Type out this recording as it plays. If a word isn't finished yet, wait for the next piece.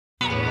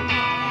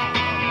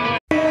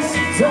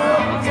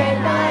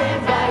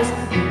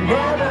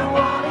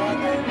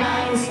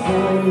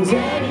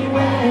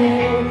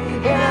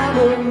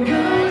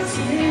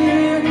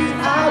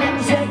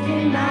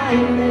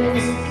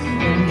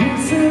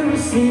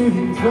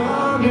receiving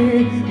from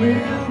me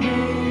will be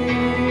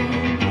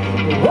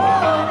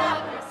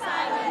awkward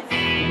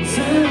silence.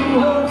 To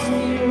hold to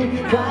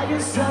you while you're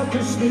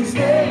selfishly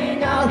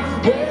staying out,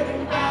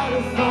 waiting by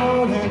the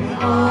phone, and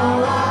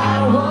all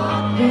I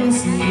want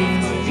is you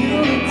to you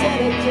the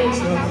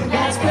dedication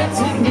that's meant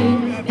to me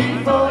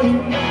before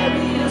you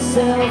marry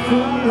yourself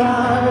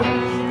alive.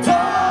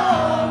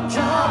 Don't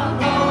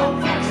jump home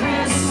for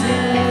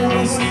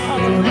Christmas.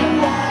 You're the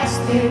last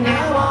thing I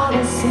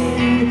wanna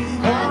see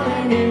on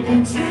an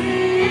empty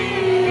tree.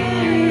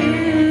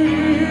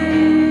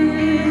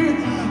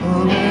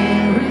 Oh,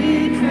 Merry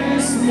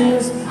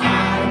Christmas, I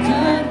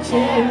could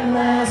care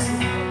less.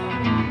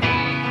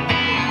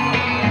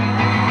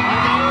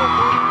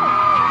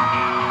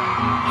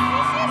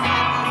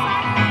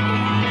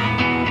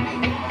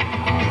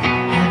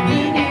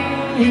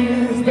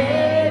 Years,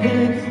 baby,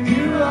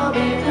 you are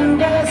the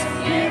best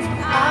gift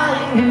I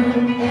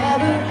would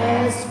ever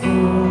ask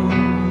for.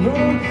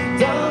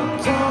 Don't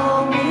call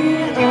me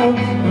up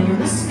when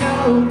the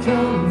snow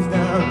comes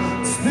down.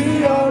 It's the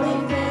only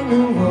thing I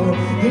want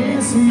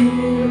this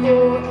year.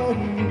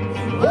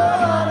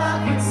 What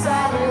awkward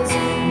silence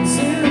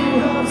to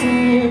hold to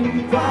you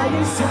while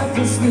you're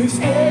selfishly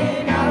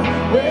staying out,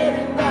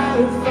 waiting by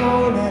the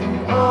phone, and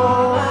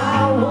all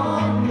I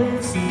want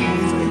is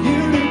you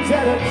the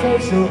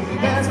dedication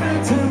that's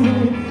meant to me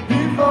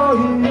before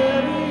you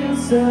marry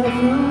yourself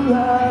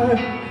alive.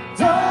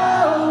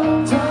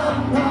 Don't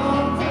come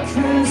home for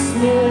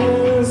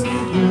Christmas.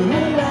 You're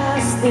the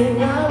last thing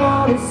I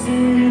wanna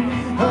see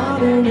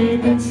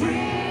underneath the tree.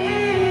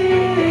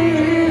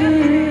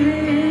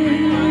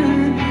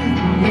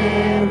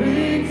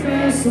 Merry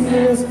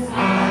Christmas, I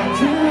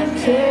could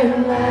care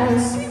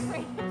less.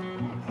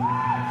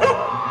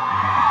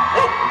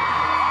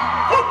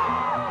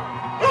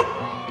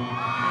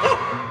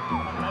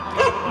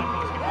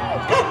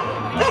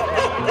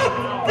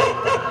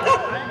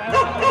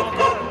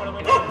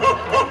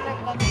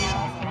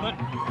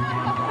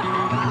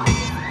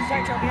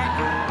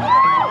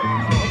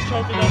 Let's try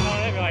to do that now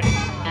anyway.